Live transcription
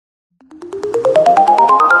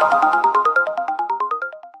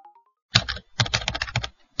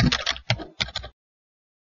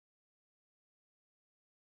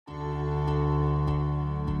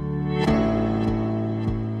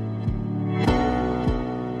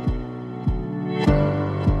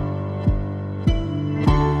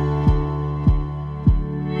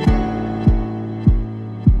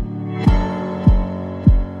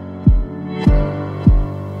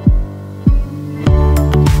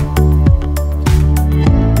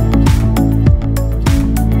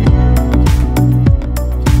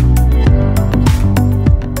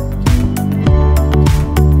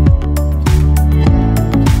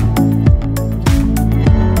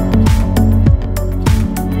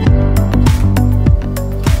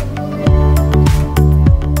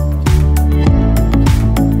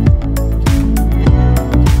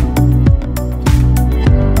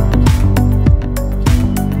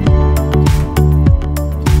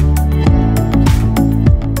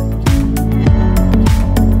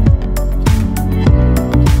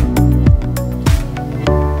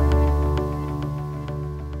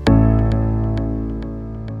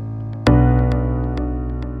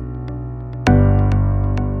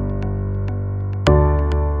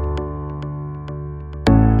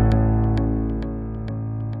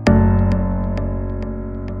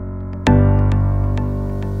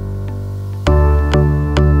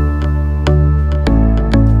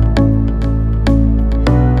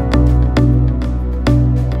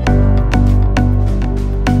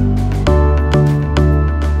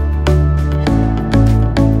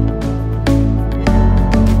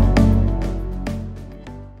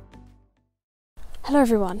Hello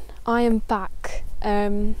everyone, I am back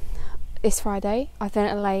this Friday. I've been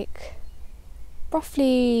at a lake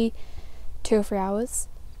roughly 2 or 3 hours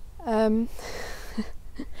and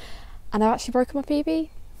I've actually broken my PB,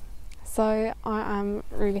 so I am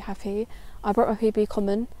really happy. I broke my PB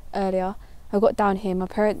common earlier. I got down here, my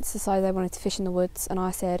parents decided they wanted to fish in the woods and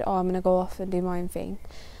I said, oh, I'm going to go off and do my own thing.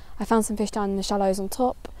 I found some fish down in the shallows on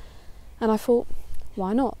top and I thought,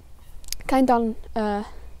 why not? Came down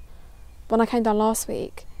when I came down last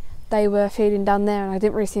week, they were feeding down there and I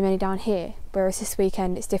didn't really see many down here, whereas this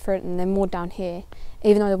weekend it's different and they're more down here,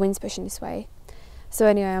 even though the wind's pushing this way. So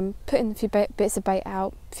anyway, I'm putting a few bits of bait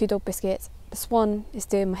out, a few dog biscuits. The swan is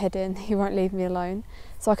doing my head in, he won't leave me alone.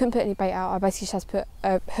 So I couldn't put any bait out, I basically just had to put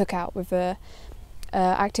a hook out with a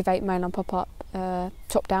activate mainline pop-up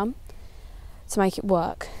chop down to make it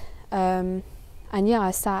work. And yeah,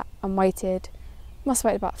 I sat and waited. Must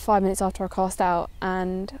have waited about 5 minutes after I cast out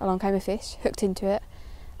and along came a fish, hooked into it,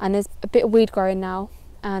 and there's a bit of weed growing now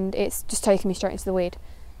and it's just taking me straight into the weed,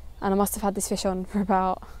 and I must have had this fish on for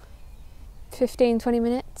about 15-20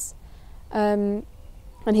 minutes and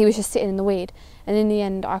he was just sitting in the weed, and in the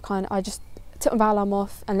end I just took my bow alarm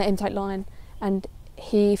off and let him take line, and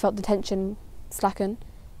he felt the tension slacken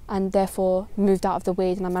and therefore moved out of the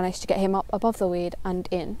weed, and I managed to get him up above the weed and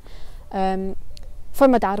in.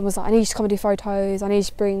 Phoned my dad and was like, I need you to come and do photos, I need you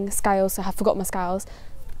to bring scales, so I have forgot my scales.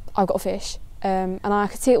 I've got a fish, and I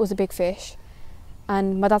could see it was a big fish,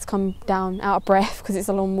 and my dad's come down out of breath because it's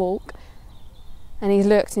a long walk, and he's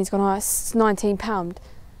looked and he's gone, oh, it's 19 pound,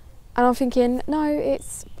 and I'm thinking, no,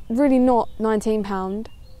 it's really not 19 pound,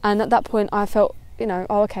 and at that point I felt, you know,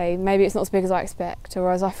 oh okay, maybe it's not as big as I expect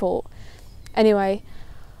or as I thought. Anyway,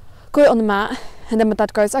 got it on the mat, and then my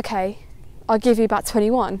dad goes, okay, I'll give you about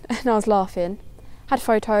 21, and I was laughing. Had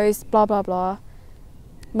photos, blah blah blah.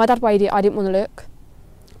 My dad weighed it, I didn't want to look.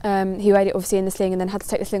 He weighed it obviously in the sling and then had to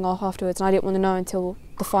take the sling off afterwards, and I didn't want to know until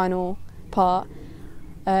the final part.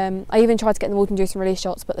 I even tried to get in the water and do some release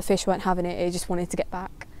shots, but the fish weren't having it, it just wanted to get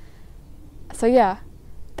back. So yeah,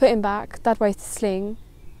 put him back, Dad weighs the sling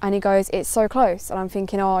and he goes, it's so close, and I'm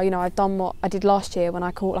thinking, oh, you know, I've done what I did last year when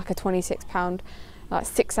I caught like a 26 pound, like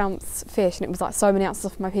 6 ounce fish, and it was like so many ounces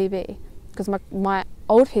off my PB. Because my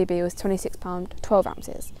old PB was 26 pound 12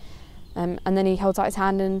 ounces, and then he holds out his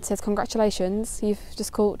hand and says, congratulations, you've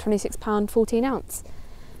just caught 26 pound 14 ounce.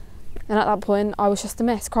 And at that point I was just a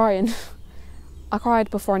mess, crying. I cried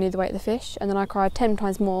before I knew the weight of the fish, and then I cried 10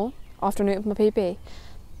 times more after I knew it was my PB.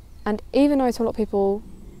 And even though to a lot of people,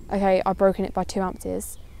 okay, I've broken it by 2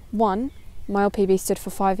 ounces, one, my old PB stood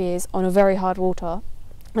for 5 years on a very hard water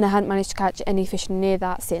and I hadn't managed to catch any fish near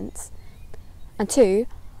that since, and two,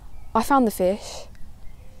 I found the fish,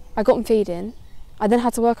 I got him feeding, I then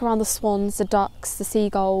had to work around the swans, the ducks, the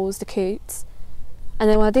seagulls, the coots, and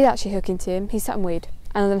then when I did actually hook into him, he sat in weed,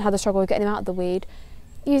 and I then had to struggle with getting him out of the weed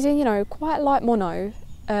using, you know, quite light mono,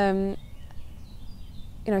 you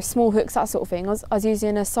know, small hooks, that sort of thing. I was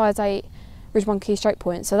using a size 8 Ridge Monkey straight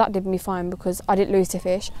point, so that did me fine because I didn't lose the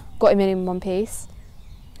fish, got him in one piece.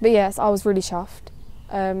 But yes, I was really chuffed.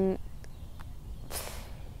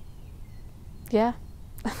 Yeah.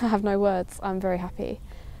 I have no words, I'm very happy.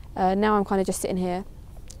 Now I'm kind of just sitting here.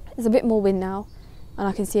 There's a bit more wind now and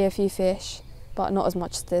I can see a few fish, but not as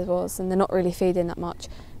much as there was, and they're not really feeding that much,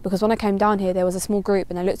 because when I came down here there was a small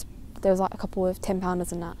group and there was like a couple of 10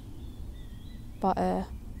 pounders and that. But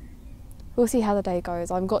we'll see how the day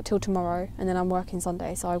goes. I've got till tomorrow and then I'm working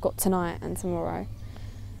Sunday, so I've got tonight and tomorrow.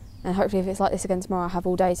 And hopefully if it's like this again tomorrow, I have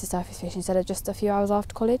all day to surface fish instead of just a few hours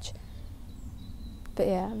after college. But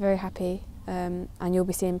yeah, very happy. And you'll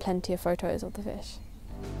be seeing plenty of photos of the fish.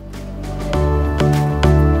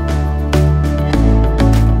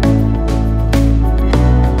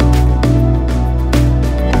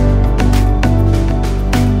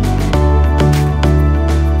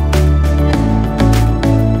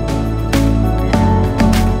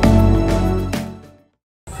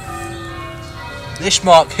 This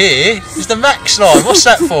mark here is the max line. What's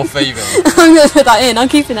that for, Phoebe? I'm going to put that in, I'm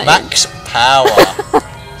keeping that in. Max Power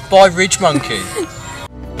by Ridge Monkey.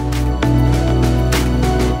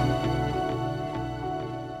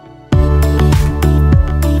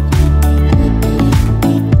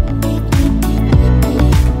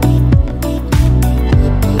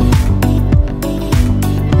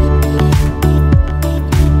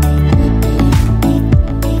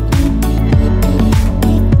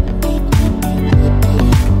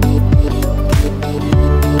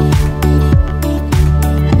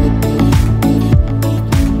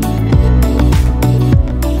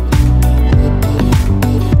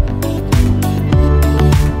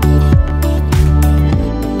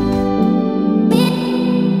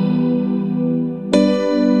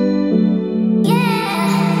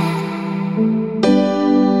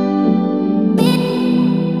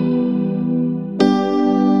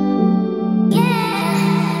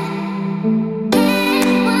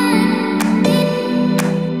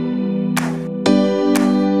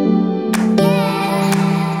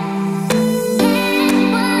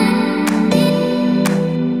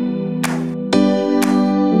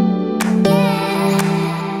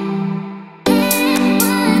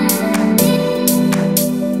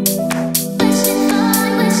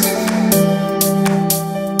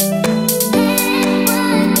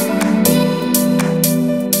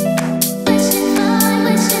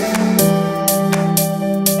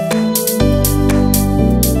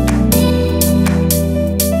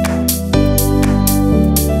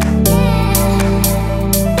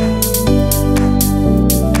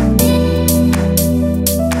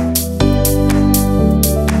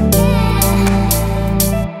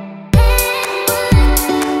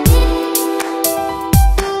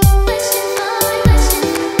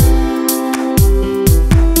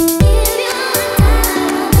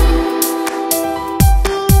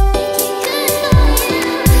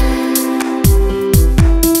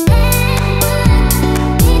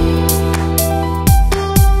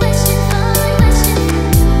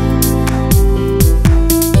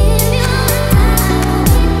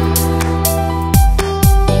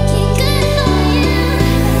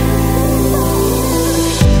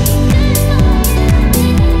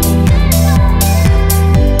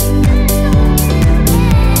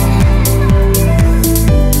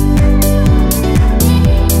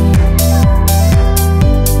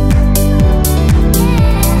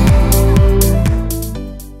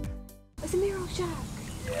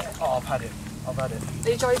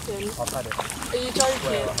 you joking? I've had it. Are you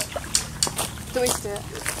joking? Do we do it?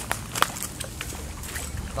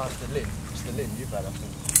 That's the lin. It's the lin you've had, I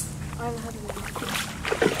think. I haven't had any. I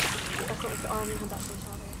haven't had that since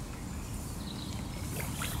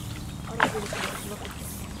I don't really care.